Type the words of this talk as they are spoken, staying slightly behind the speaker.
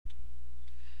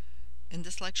In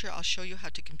this lecture, I'll show you how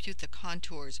to compute the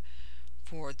contours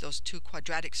for those two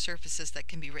quadratic surfaces that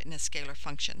can be written as scalar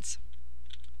functions.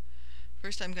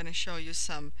 First, I'm going to show you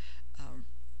some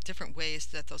different ways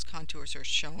that those contours are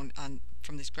shown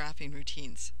from these graphing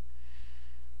routines.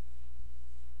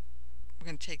 We're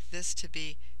going to take this to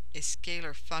be a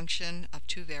scalar function of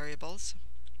two variables.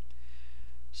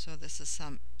 So this is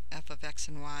some f of x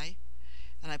and y,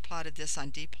 and I plotted this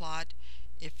on dplot.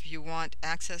 If you want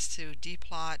access to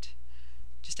dplot,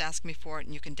 just ask me for it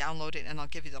and you can download it, and I'll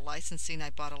give you the licensing. I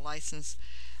bought a license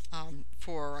I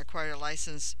acquired a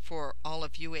license for all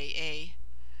of UAA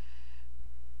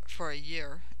for a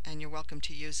year, and you're welcome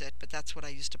to use it, but that's what I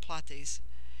use to plot these.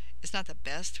 It's not the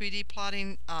best 3D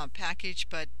plotting package,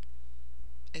 but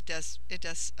it does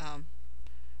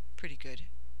pretty good.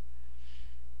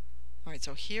 Alright,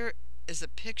 so here is a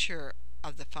picture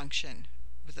of the function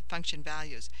with the function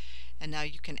values, and now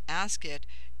you can ask it,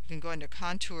 you can go into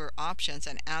contour options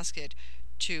and ask it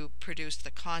to produce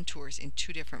the contours in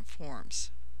two different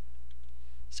forms.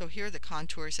 So here are the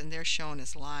contours, and they're shown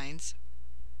as lines.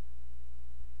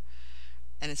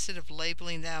 And instead of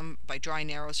labeling them by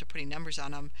drawing arrows or putting numbers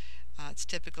on them, it's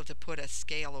typical to put a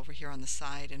scale over here on the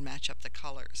side and match up the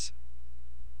colors.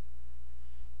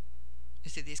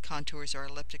 You see, these contours are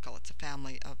elliptical. It's a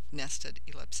family of nested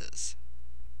ellipses.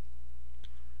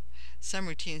 Some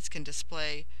routines can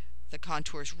display the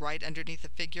contours right underneath the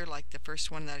figure, like the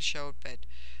first one that I showed, but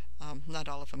not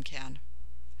all of them can.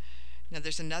 Now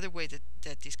there's another way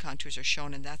that these contours are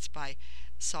shown, and that's by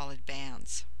solid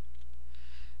bands.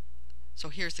 So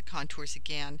here's the contours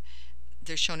again.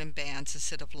 They're shown in bands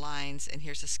instead of lines, and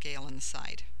here's a scale on the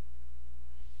side.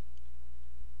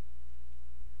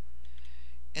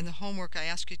 In the homework, I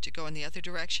ask you to go in the other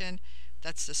direction.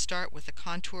 That's to start with the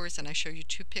contours, and I show you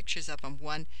two pictures of them,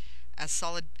 one as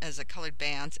solid as a colored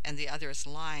bands and the other as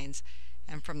lines.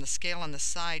 And from the scale on the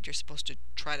side, you're supposed to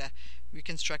try to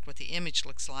reconstruct what the image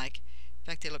looks like. In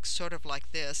fact, they look sort of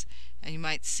like this, and you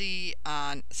might see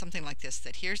on something like this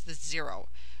that here's the 0.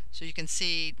 So you can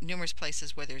see numerous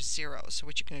places where there's zeros. So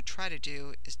what you're going to try to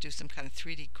do is do some kind of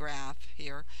 3D graph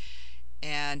here.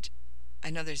 And I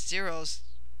know there's zeros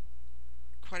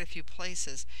quite a few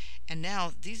places. And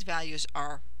now these values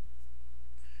are,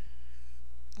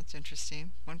 that's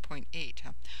interesting, 1.8.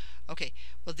 Huh? Okay,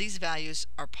 well these values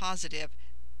are positive.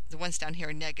 The ones down here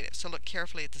are negative. So look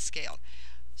carefully at the scale.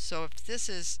 So if this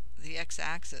is the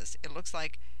x-axis, it looks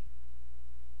like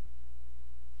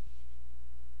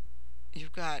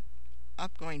you've got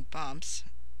upgoing bumps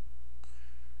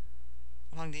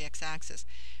along the x-axis.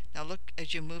 Now look,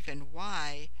 as you move in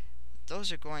y,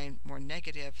 those are going more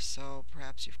negative, so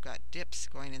perhaps you've got dips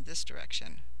going in this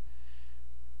direction.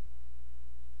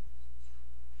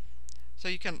 So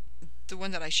you can, the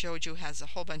one that I showed you has a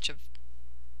whole bunch of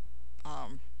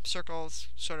circles,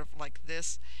 sort of like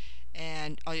this,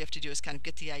 and all you have to do is kind of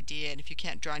get the idea, and if you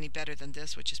can't draw any better than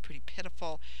this, which is pretty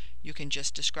pitiful, you can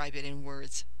just describe it in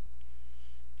words.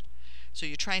 So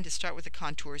you're trying to start with the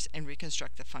contours and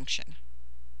reconstruct the function.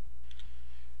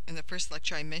 In the first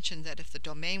lecture, I mentioned that if the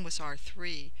domain was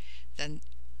R3, then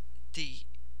the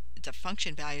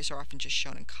function values are often just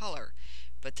shown in color,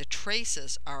 but the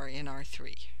traces are in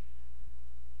R3.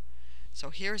 So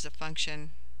here's a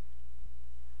function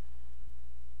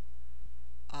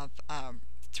of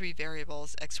 3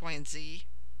 variables, x, y, and z.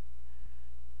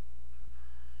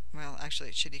 Well, actually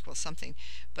it should equal something,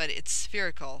 but it's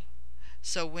spherical.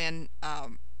 So when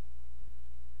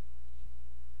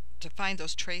to find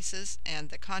those traces and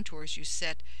the contours, you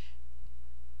set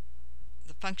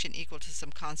the function equal to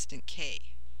some constant k.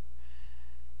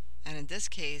 And in this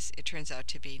case, it turns out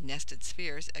to be nested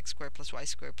spheres. X squared plus y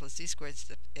squared plus z squared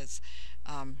is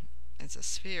a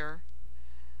sphere,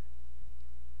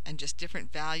 and just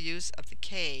different values of the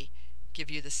k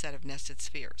give you the set of nested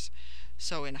spheres.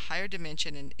 So in higher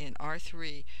dimension, in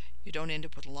R3, you don't end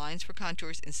up with lines for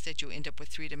contours. Instead, you end up with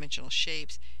three-dimensional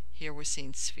shapes. Here we're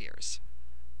seeing spheres.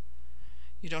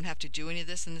 You don't have to do any of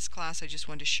this in this class. I just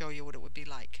wanted to show you what it would be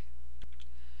like.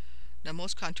 Now,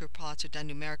 most contour plots are done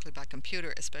numerically by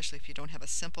computer, especially if you don't have a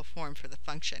simple form for the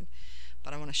function.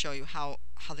 But I want to show you how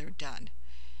they're done.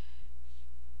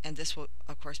 And this will,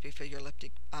 of course, be for your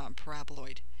elliptic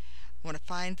paraboloid. I want to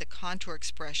find the contour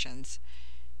expressions.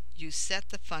 You set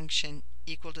the function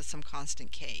equal to some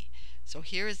constant k. So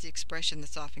here is the expression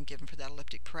that's often given for that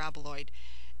elliptic paraboloid,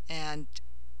 and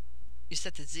you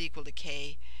set the z equal to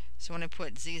k. So when I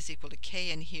put z is equal to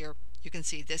k in here, you can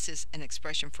see this is an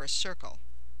expression for a circle.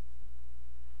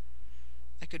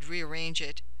 I could rearrange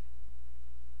it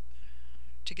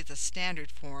to get the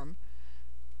standard form.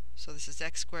 So this is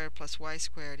x squared plus y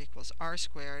squared equals r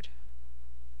squared.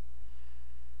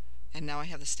 And now I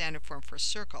have the standard form for a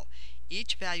circle.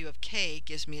 Each value of k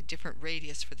gives me a different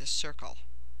radius for this circle.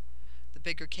 The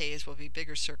bigger k's will be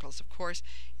bigger circles, of course,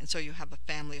 and so you have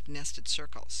a family of nested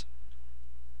circles.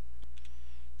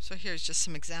 So here's just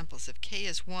some examples. If k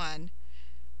is 1,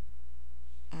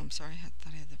 oh, I'm sorry, I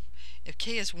thought I had the, if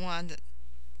k is 1,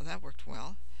 well, that worked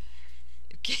well.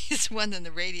 If k is 1, then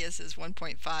the radius is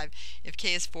 1.5. If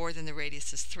k is 4, then the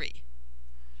radius is 3.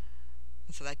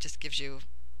 And so that just gives you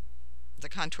the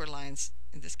contour lines,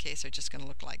 in this case, are just going to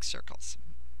look like circles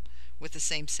with the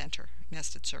same center,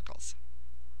 nested circles.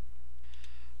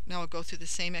 Now we'll go through the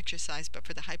same exercise, but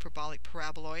for the hyperbolic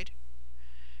paraboloid.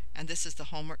 And this is the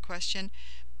homework question,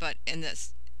 but in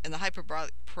the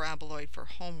hyperbolic paraboloid for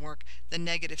homework, the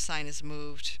negative sign is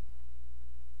moved,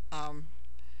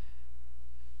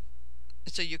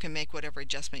 so you can make whatever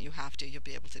adjustment you have to. You'll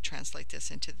be able to translate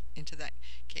this into that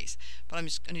case. But I'm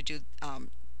just going to do, I'm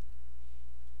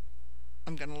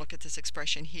going to look at this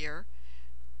expression here.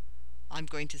 I'm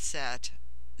going to set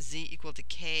z equal to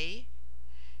k,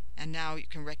 and now you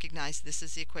can recognize this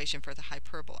is the equation for the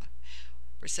hyperbola.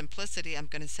 For simplicity, I'm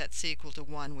going to set c equal to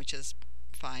 1, which is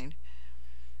fine,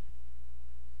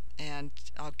 and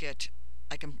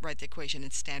I can write the equation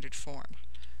in standard form.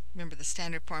 Remember, the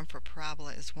standard form for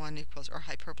parabola is 1 equals, or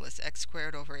hyperbola is x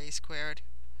squared over a squared.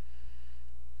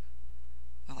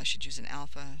 Well, I should use an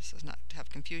alpha so as not to have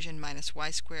confusion, minus y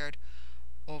squared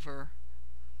over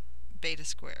beta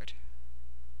squared.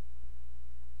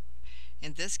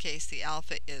 In this case, the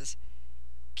alpha is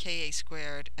ka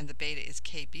squared and the beta is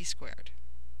kb squared.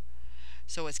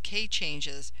 So as k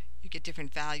changes, you get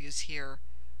different values here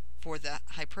for the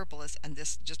hyperbolas, and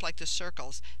this, just like the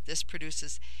circles, this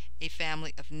produces a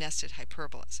family of nested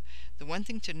hyperbolas. The one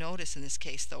thing to notice in this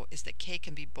case, though, is that k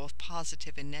can be both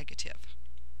positive and negative.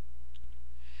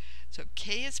 So if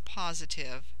k is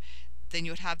positive, then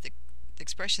you would have the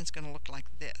expression is going to look like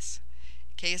this.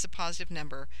 K is a positive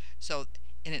number, so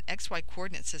in an xy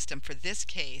coordinate system, for this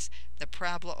case, the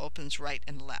parabola opens right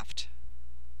and left.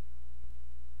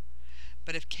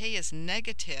 But if k is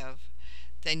negative,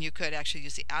 then you could actually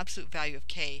use the absolute value of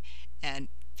k, and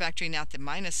factoring out the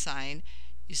minus sign,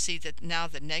 you see that now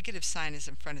the negative sign is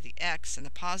in front of the x and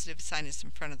the positive sign is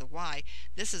in front of the y.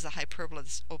 This is a hyperbola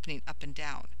that's opening up and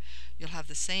down. You'll have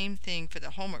the same thing for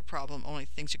the homework problem, only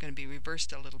things are going to be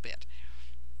reversed a little bit,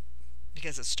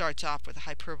 because it starts off with a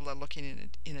hyperbola looking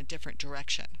in a different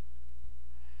direction.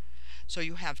 So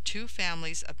you have two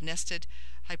families of nested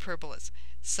hyperbolas,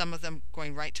 some of them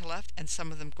going right to left and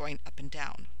some of them going up and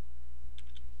down.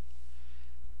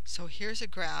 So here's a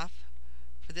graph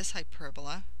for this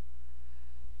hyperbola.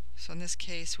 So in this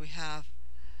case we have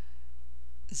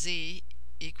z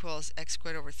equals x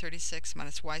squared over 36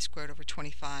 minus y squared over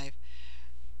 25.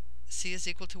 C is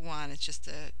equal to 1. It's just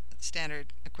the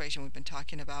standard equation we've been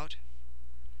talking about.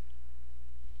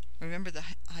 Remember, the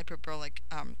hyperbolic,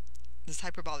 this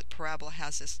hyperbolic parabola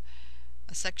has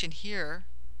a section here,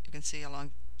 you can see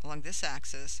along this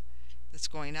axis, that's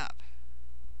going up.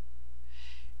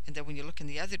 And then when you look in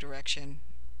the other direction,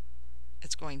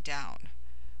 it's going down.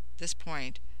 This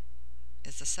point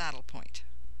is the saddle point.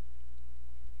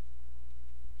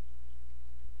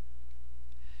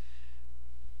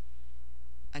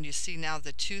 And you see now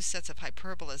the two sets of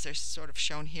hyperbolas are sort of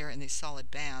shown here in these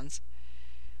solid bands.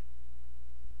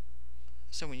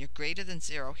 So when you're greater than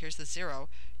 0, here's the 0,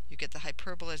 you get the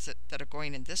hyperbolas that are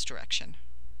going in this direction.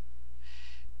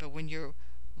 But when you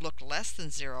look less than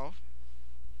 0,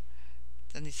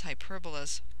 then these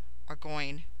hyperbolas are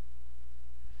going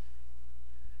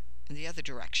in the other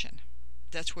direction.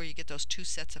 That's where you get those two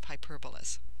sets of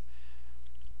hyperbolas.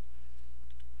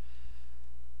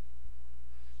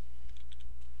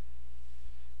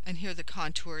 And here are the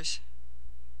contours.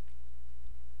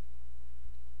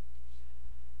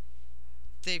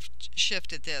 They've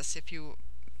shifted this. If you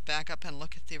back up and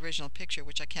look at the original picture,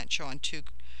 which I can't show on two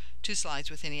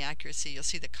slides with any accuracy, you'll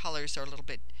see the colors are a little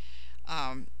bit,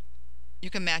 you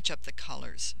can match up the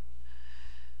colors.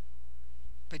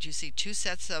 But you see two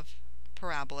sets of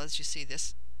parabolas. You see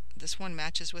this one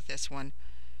matches with this one.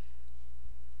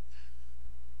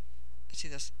 You see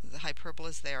this, the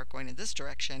hyperbolas there going in this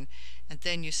direction, and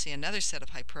then you see another set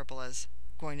of hyperbolas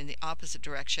going in the opposite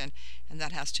direction, and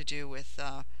that has to do with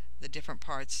the different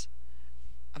parts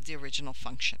of the original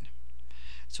function.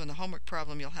 So in the homework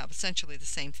problem you'll have essentially the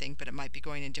same thing, but it might be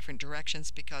going in different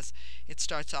directions because it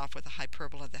starts off with a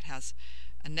hyperbola that has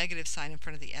a negative sign in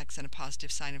front of the x and a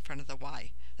positive sign in front of the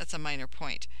y. That's a minor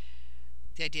point.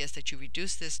 The idea is that you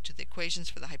reduce this to the equations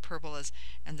for the hyperbolas,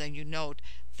 and then you note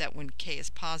that when k is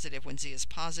positive, when z is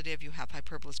positive, you have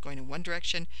hyperbolas going in one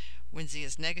direction. When z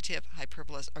is negative,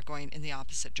 hyperbolas are going in the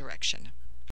opposite direction.